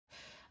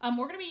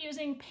We're going to be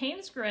using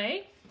Payne's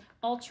Gray,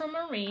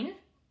 Ultramarine,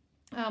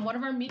 one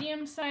of our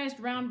medium-sized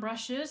round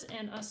brushes,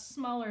 and a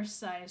smaller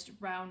sized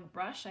round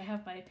brush. I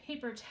have my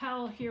paper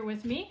towel here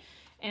with me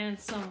and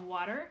some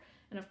water.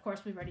 And of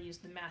course, we've already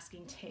used the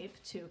masking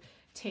tape to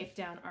tape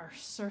down our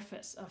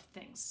surface of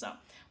things. So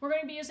we're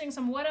going to be using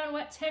some wet on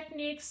wet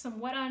techniques, some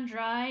wet on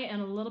dry,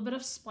 and a little bit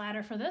of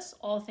splatter for this,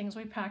 all things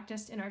we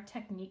practiced in our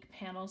technique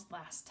panels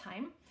last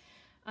time.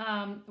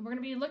 We're going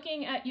to be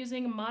looking at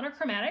using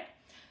monochromatic.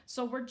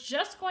 So we're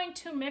just going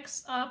to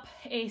mix up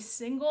a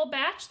single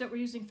batch that we're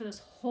using for this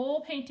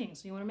whole painting.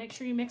 So you want to make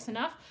sure you mix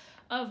enough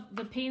of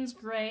the Payne's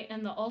Gray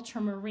and the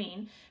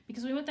Ultramarine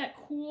because we want that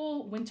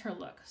cool winter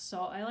look.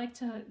 So I like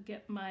to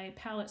get my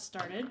palette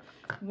started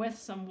with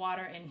some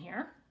water in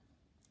here.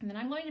 And then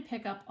I'm going to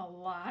pick up a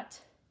lot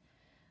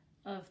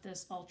of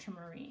this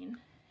Ultramarine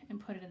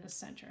and put it in the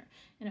center.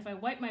 And if I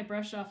wipe my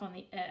brush off on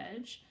the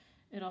edge,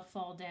 it'll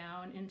fall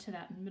down into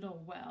that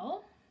middle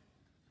well,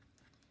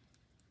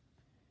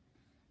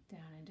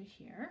 down into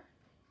here.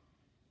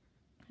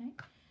 Okay.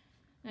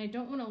 And I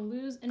don't want to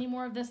lose any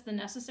more of this than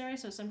necessary,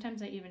 so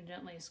sometimes I even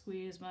gently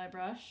squeeze my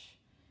brush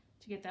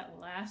to get that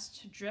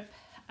last drip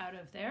out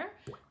of there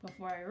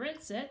before I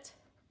rinse it.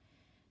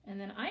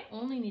 And then I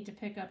only need to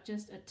pick up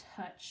just a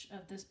touch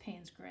of this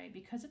Payne's Gray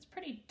because it's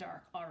pretty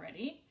dark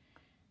already.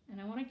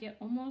 And I want to get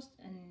almost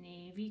a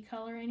navy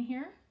color in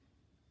here,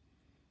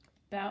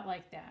 about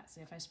like that.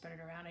 So if I spread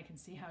it around, I can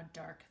see how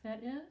dark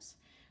that is,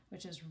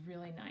 which is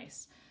really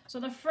nice. So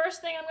the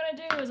first thing I'm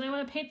going to do is I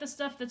want to paint the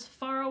stuff that's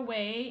far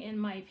away in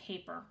my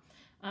paper.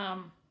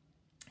 And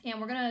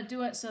we're going to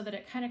do it so that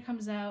it kind of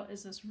comes out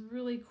as this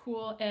really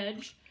cool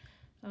edge.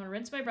 I'm going to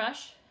rinse my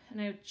brush,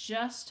 and I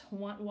just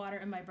want water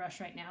in my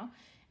brush right now.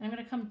 And I'm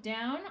going to come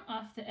down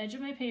off the edge of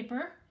my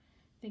paper.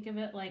 Think of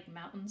it like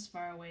mountains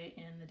far away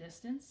in the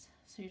distance.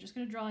 So you're just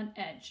going to draw an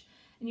edge.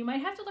 And you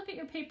might have to look at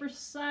your paper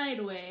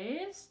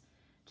sideways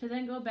to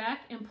then go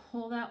back and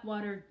pull that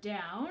water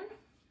down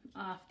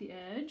off the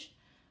edge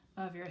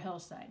of your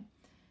hillside.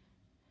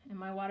 And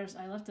my water's,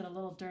 I left it a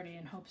little dirty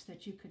in hopes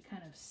that you could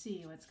kind of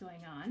see what's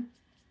going on.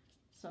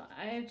 So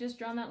I've just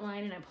drawn that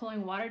line and I'm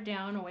pulling water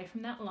down away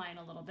from that line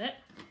a little bit.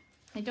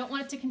 I don't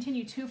want it to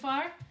continue too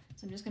far,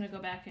 so I'm just going to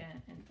go back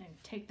and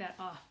take that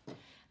off. And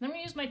then I'm going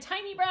to use my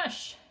tiny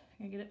brush.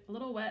 I'm going to get it a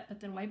little wet, but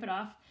then wipe it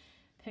off.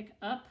 Pick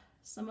up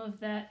some of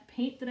that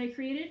paint that I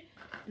created,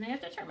 and I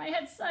have to turn my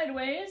head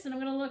sideways, and I'm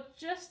going to look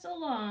just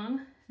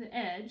along the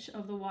edge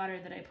of the water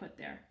that I put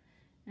there.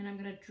 And I'm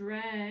going to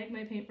drag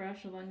my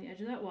paintbrush along the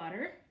edge of that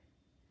water.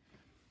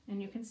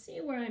 And you can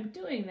see where I'm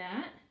doing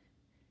that.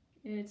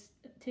 It's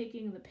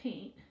taking the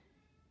paint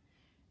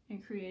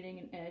and creating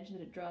an edge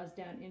that it draws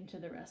down into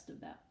the rest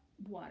of that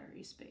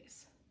watery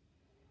space.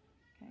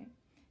 Okay.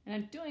 And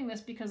I'm doing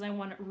this because I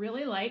want it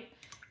really light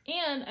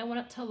and I want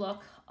it to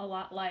look a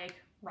lot like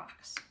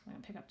rocks. I'm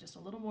going to pick up just a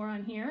little more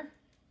on here.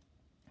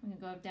 I'm going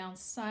to go down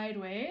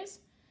sideways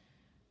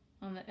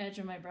on the edge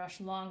of my brush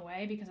long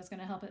way because it's going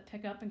to help it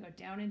pick up and go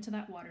down into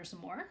that water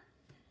some more.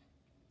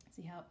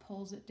 See how it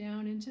pulls it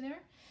down into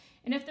there?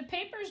 And if the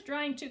paper is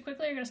drying too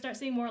quickly, you're going to start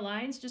seeing more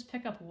lines. Just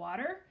pick up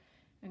water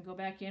and go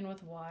back in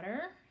with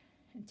water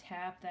and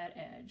tap that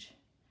edge.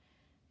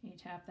 You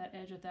tap that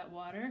edge with that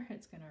water,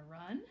 it's going to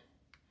run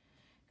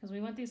because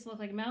we want these to look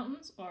like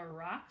mountains or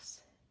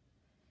rocks.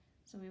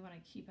 So we want to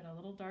keep it a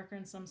little darker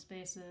in some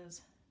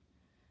spaces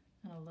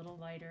and a little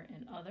lighter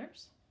in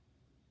others.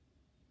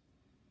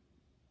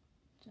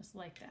 Just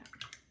like that.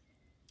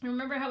 And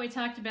remember how we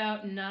talked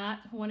about not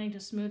wanting to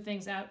smooth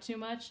things out too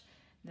much?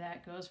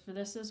 That goes for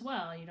this as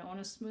well. You don't want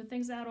to smooth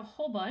things out a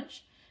whole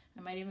bunch.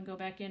 I might even go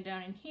back in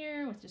down in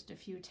here with just a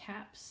few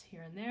taps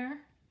here and there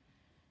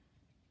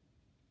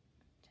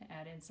to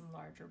add in some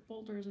larger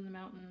boulders in the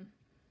mountain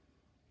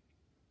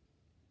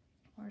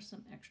or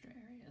some extra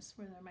areas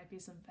where there might be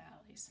some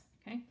valleys.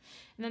 Okay,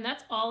 and then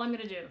that's all I'm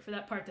going to do for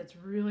that part that's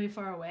really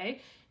far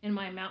away in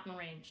my mountain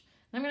range.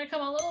 I'm going to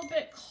come a little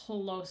bit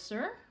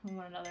closer. I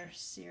want another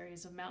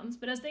series of mountains,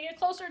 but as they get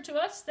closer to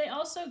us, they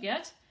also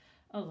get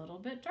a little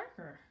bit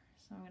darker.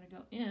 So I'm going to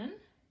go in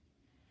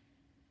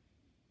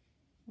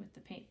with the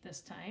paint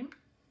this time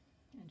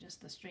and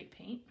just the straight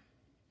paint.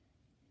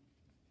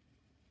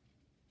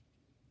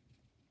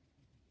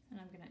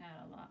 And I'm going to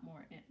add a lot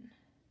more in.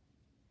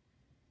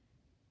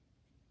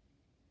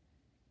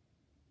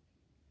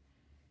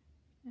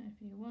 And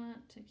if you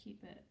want to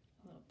keep it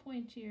a little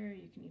pointier,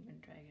 you can even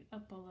drag it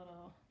up a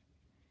little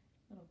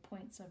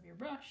points of your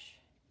brush.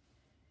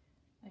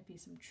 Might be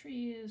some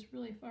trees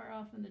really far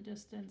off in the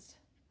distance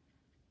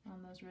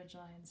on those ridge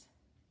lines.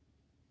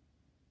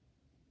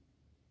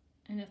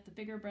 And if the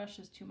bigger brush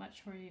is too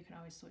much for you, you can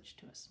always switch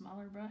to a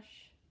smaller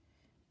brush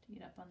to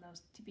get up on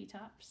those tippy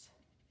tops.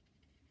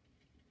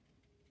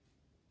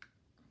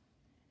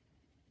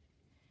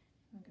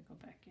 I'm going to go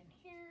back in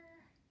here.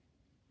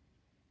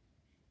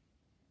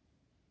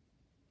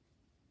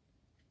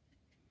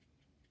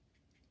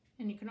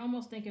 And you can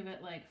almost think of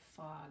it like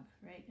fog,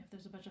 right? If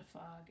there's a bunch of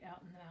fog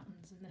out in the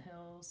mountains and the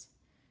hills,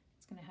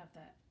 it's going to have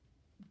that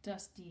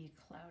dusty,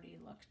 cloudy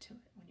look to it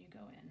when you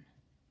go in.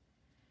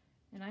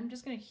 And I'm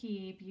just going to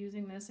keep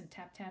using this and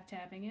tap, tap,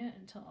 tapping it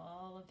until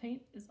all the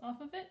paint is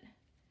off of it.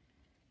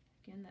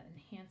 Again, that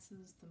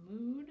enhances the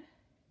mood.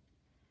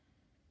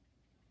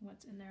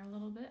 What's in there a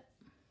little bit.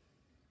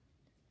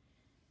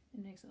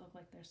 It makes it look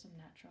like there's some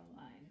natural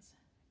lines.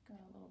 Got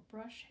a little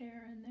brush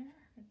hair in there.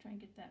 I'm gonna try and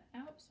get that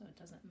out so it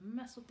doesn't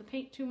mess with the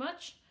paint too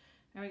much.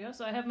 There we go.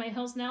 So I have my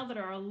hills now that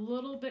are a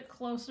little bit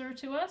closer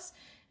to us.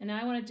 And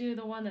now I want to do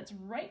the one that's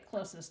right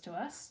closest to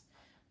us.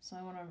 So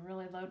I want to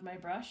really load my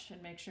brush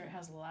and make sure it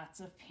has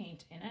lots of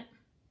paint in it.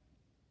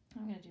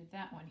 I'm going to do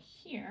that one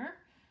here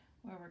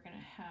where we're going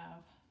to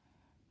have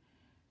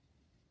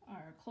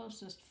our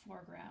closest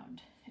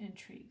foreground and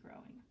tree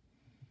growing.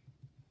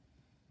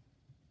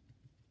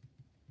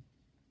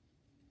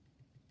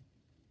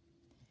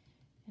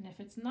 And if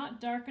it's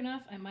not dark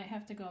enough, I might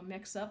have to go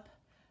mix up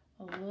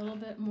a little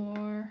bit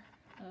more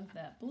of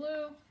that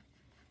blue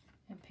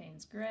and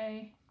Payne's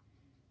gray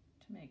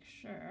to make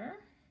sure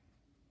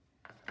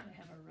that I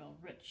have a real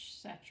rich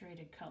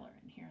saturated color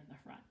in here in the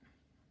front.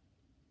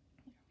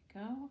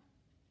 There we go.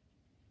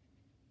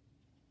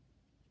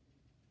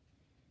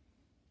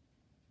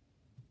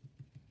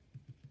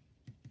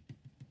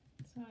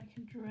 So I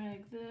can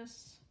drag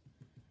this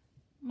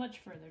much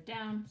further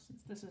down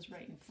since this is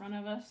right in front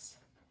of us.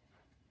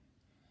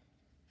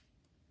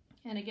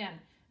 And again,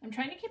 I'm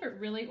trying to keep it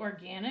really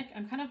organic.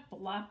 I'm kind of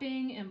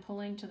blopping and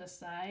pulling to the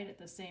side at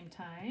the same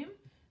time.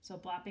 So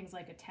blopping's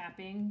like a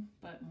tapping,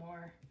 but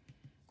more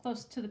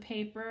close to the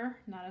paper,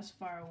 not as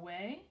far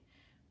away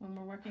when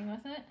we're working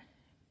with it.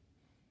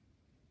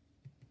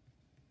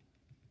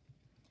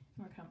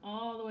 We'll come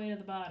all the way to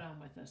the bottom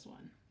with this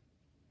one.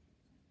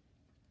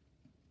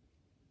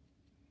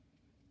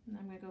 And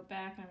I'm going to go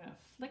back, I'm going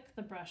to flick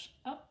the brush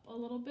up a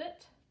little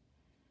bit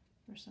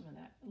for some of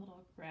that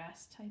little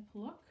grass type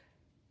look,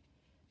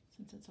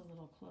 since it's a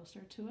little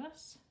closer to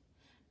us.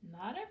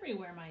 Not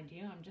everywhere, mind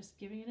you, I'm just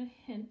giving it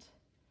a hint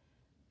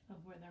of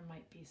where there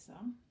might be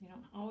some. You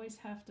don't always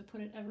have to put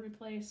it every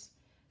place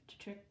to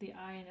trick the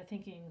eye into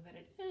thinking that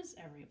it is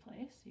every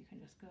place. You can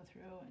just go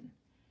through and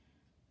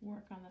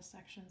work on the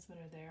sections that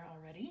are there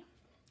already,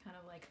 kind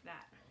of like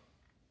that.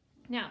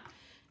 Now,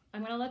 I'm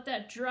going to let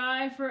that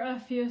dry for a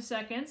few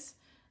seconds.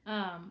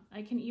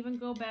 I can even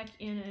go back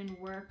in and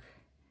work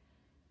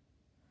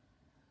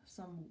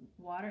some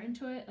water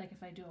into it. Like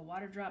if I do a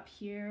water drop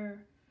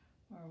here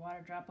or a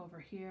water drop over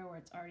here where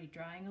it's already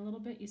drying a little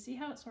bit, you see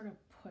how it sort of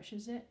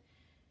pushes it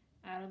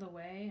out of the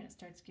way and it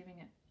starts giving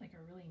it like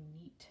a really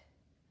neat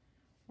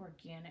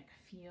organic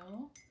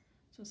feel.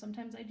 So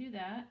sometimes I do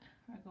that.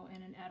 I go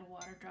in and add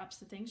water drops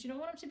to things. You don't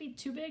want them to be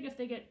too big. If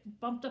they get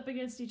bumped up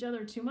against each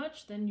other too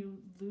much, then you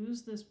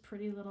lose this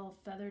pretty little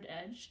feathered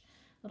edge,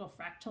 little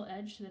fractal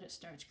edge that it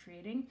starts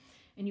creating,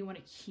 and you want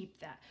to keep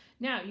that.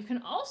 Now, you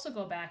can also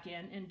go back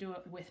in and do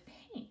it with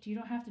paint. You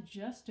don't have to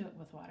just do it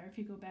with water. If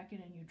you go back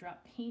in and you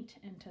drop paint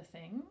into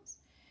things,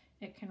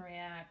 it can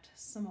react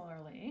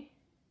similarly,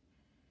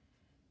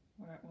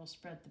 where it will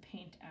spread the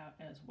paint out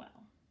as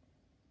well.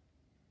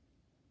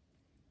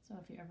 So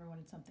if you ever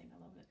wanted something a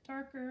little bit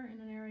darker in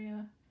an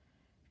area,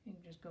 you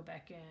can just go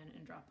back in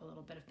and drop a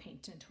little bit of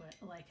paint into it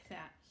like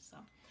that. So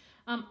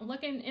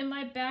looking in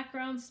my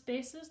background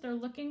spaces, they're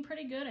looking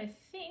pretty good. I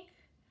think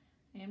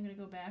I am going to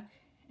go back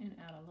and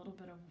add a little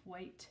bit of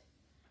white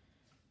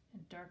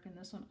and darken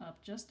this one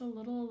up just a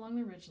little along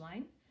the ridge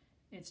line.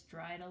 It's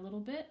dried a little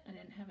bit. I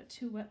didn't have it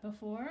too wet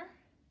before.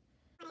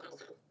 A little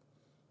bit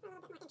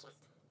more interest.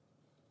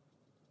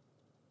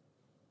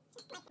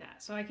 Yeah,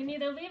 so I can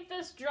either leave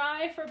this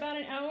dry for about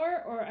an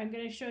hour, or I'm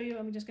going to show you,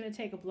 I'm just going to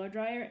take a blow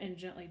dryer and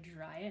gently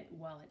dry it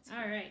while it's here.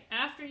 All right,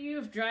 after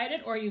you've dried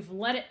it or you've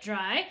let it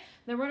dry,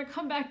 then we're going to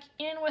come back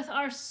in with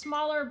our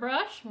smaller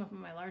brush, move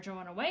my larger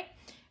one away,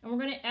 and we're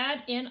going to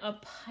add in a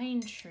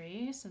pine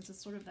tree, since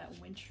it's sort of that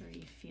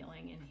wintry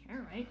feeling in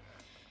here, right?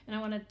 And I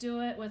want to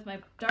do it with my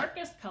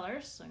darkest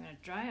colors, so I'm going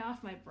to dry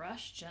off my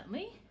brush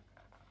gently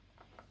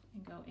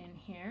and go in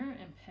here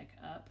and pick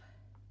up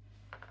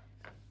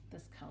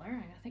this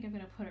color. I think I'm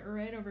going to put it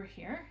right over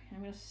here. And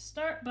I'm going to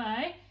start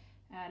by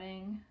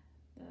adding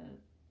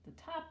the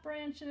top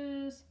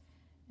branches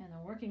and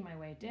then working my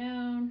way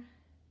down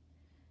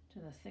to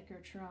the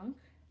thicker trunk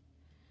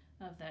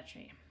of that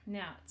tree.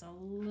 Now it's a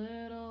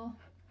little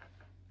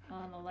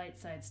on the light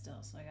side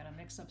still, so I got to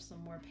mix up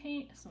some more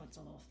paint so it's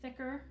a little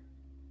thicker.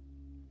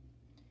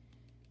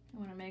 I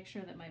want to make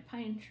sure that my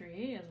pine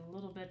tree is a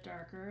little bit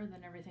darker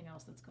than everything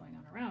else that's going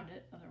on around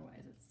it,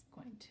 otherwise it's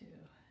going to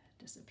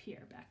disappear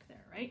back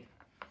there, right?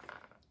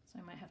 So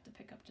I might have to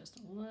pick up just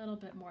a little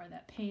bit more of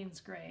that Payne's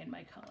gray in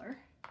my color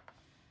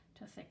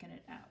to thicken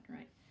it out,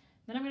 right?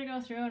 Then I'm going to go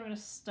through and I'm going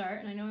to start,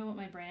 and I know I want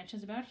my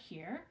branches about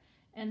here.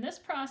 And this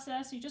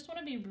process, you just want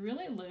to be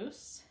really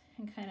loose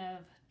and kind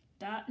of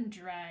dot and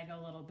drag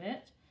a little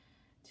bit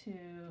to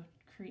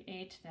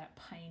create that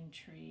pine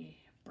tree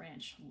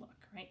branch look,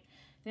 right?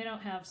 They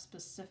don't have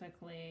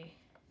specifically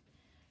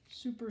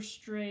super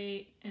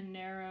straight and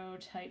narrow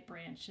type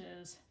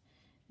branches,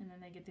 and then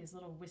they get these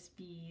little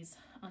wispies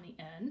on the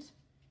end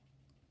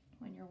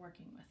when you're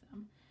working with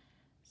them.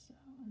 So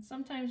So, and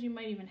sometimes you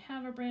might even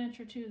have a branch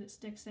or two that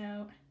sticks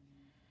out.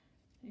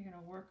 You're going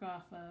to work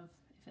off of,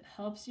 if it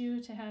helps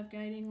you to have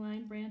guiding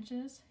line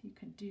branches, you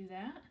can do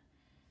that.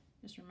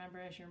 Just remember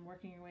as you're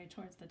working your way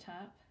towards the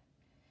top,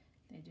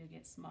 they do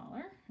get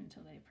smaller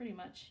until they pretty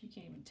much, you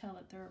can't even tell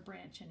that they're a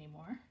branch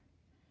anymore.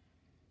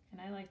 And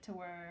I like to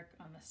work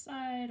on the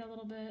side a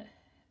little bit,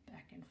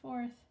 back and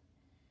forth,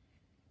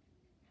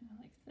 kind of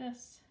like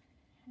this.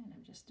 And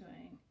I'm just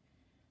doing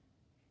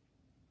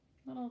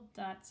little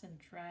dots and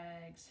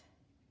drags.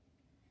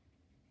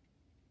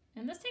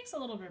 And this takes a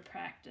little bit of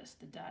practice,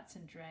 the dots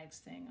and drags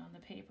thing on the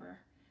paper,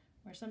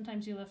 where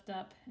sometimes you lift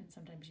up and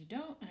sometimes you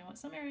don't. And I want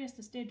some areas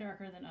to stay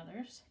darker than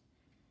others.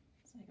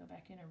 So I go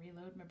back in and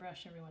reload my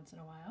brush every once in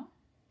a while.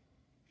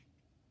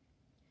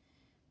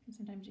 And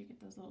sometimes you get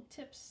those little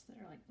tips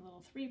that are like the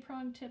little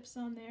three-pronged tips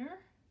on there.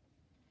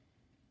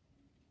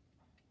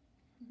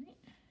 Right.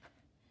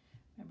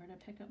 Remember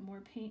to pick up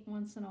more paint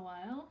once in a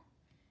while.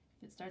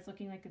 If it starts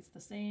looking like it's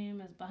the same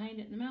as behind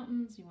it in the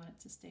mountains, you want it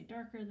to stay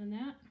darker than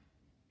that.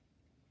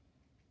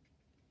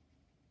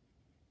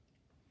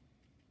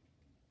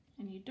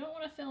 And you don't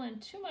want to fill in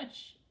too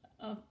much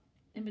of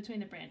in between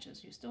the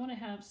branches. You still want to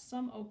have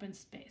some open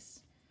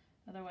space.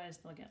 Otherwise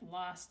they'll get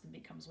lost and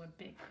becomes one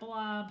big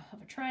blob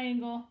of a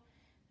triangle,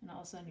 and all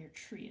of a sudden your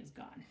tree is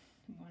gone.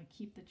 You want to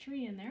keep the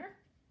tree in there.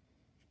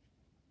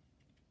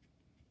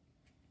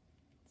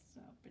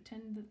 So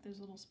pretend that there's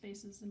little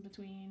spaces in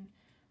between,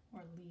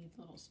 or leave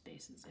little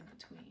spaces in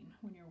between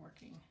when you're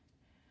working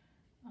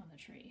on the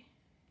tree.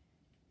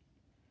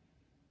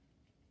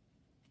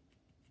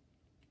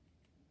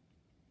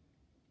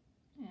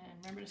 And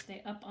remember to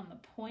stay up on the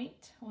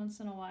point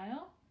once in a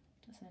while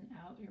to thin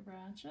out your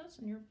branches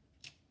and your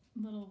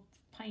little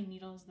pine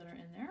needles that are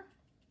in there.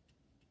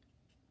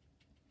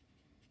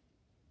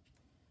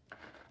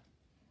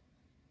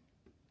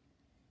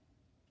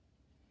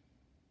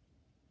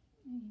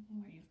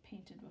 Even where you've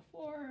painted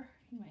before,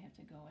 you might have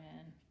to go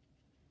in,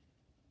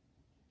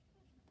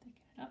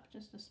 thicken it up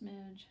just a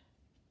smidge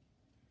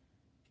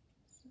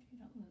so you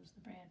don't lose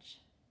the branch.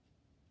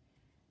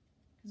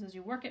 Because as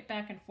you work it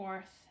back and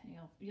forth,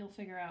 you'll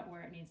figure out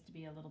where it needs to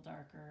be a little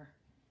darker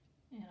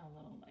and a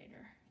little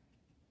lighter.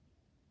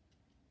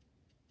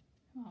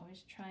 I'm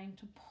always trying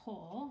to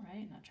pull,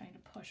 right? Not trying to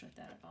push with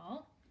that at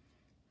all.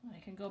 And I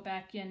can go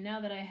back in, now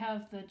that I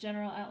have the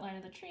general outline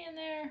of the tree in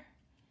there,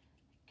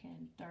 I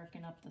can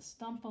darken up the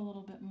stump a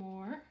little bit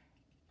more.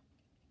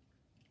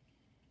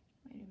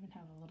 Might even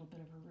have a little bit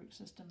of a root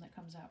system that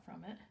comes out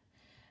from it.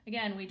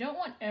 Again, we don't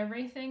want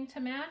everything to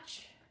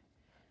match.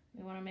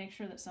 We want to make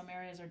sure that some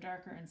areas are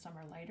darker and some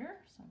are lighter.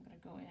 So I'm going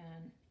to go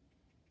in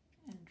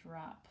and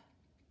drop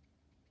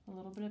a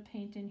little bit of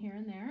paint in here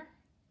and there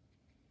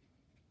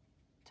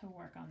to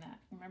work on that.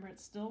 Remember,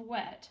 it's still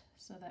wet,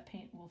 so that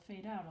paint will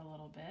fade out a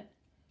little bit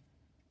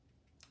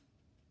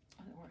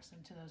as it works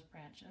into those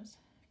branches.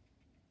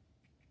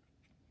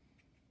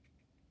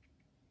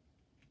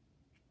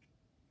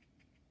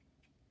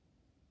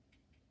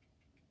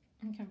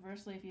 And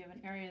conversely, if you have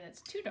an area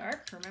that's too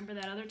dark, remember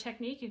that other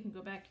technique. You can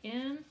go back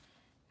in,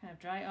 kind of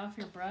dry off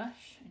your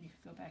brush, and you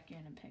can go back in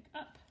and pick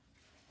up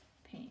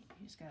paint.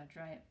 You just gotta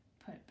dry it,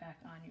 put it back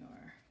on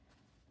your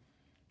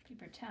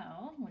paper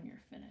towel when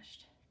you're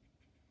finished.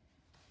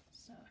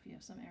 So if you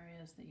have some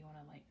areas that you want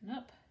to lighten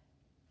up,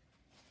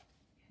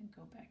 you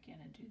can go back in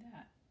and do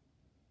that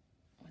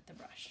with the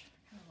brush,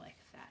 kind of like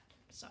that.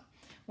 So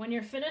when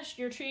you're finished,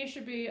 your tree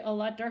should be a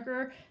lot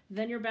darker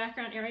than your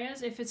background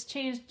areas. If it's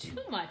changed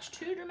too much,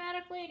 too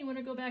dramatically, and you want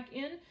to go back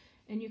in,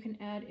 and you can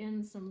add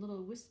in some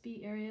little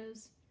wispy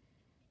areas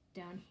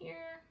down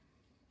here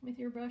with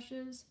your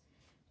brushes,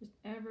 just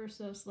ever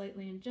so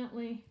slightly and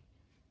gently.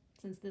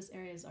 Since this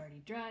area is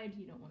already dried,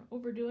 you don't want to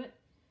overdo it.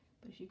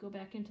 But if you go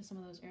back into some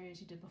of those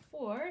areas you did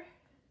before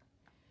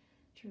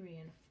to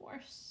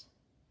reinforce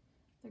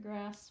the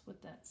grass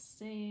with that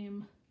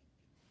same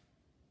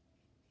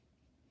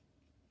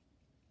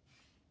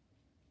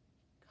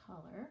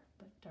color,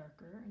 but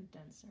darker and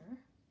denser,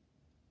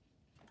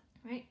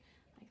 right?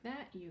 Like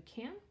that, you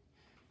can.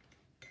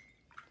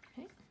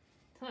 Okay,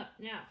 so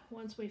now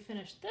once we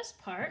finish this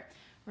part,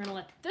 we're gonna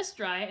let this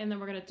dry, and then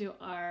we're gonna do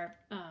our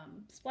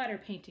splatter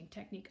painting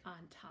technique on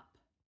top.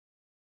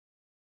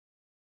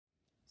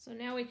 So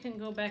now we can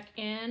go back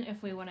in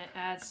if we want to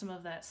add some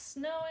of that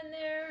snow in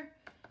there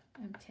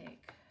and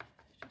take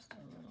just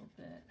a little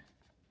bit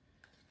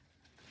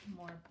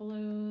more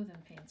blue than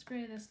Payne's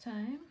Gray this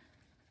time.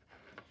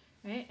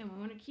 Right, and we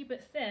want to keep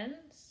it thin,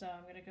 so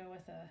I'm going to go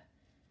with a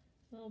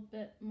little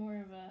bit more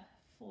of a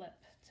flip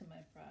to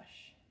my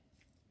brush.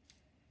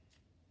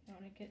 I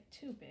don't want to get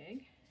too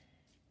big.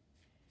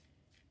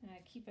 And I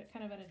keep it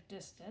kind of at a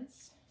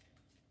distance.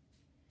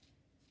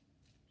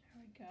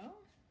 There we go.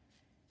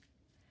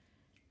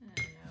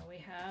 And now we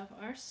have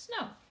our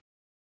snow.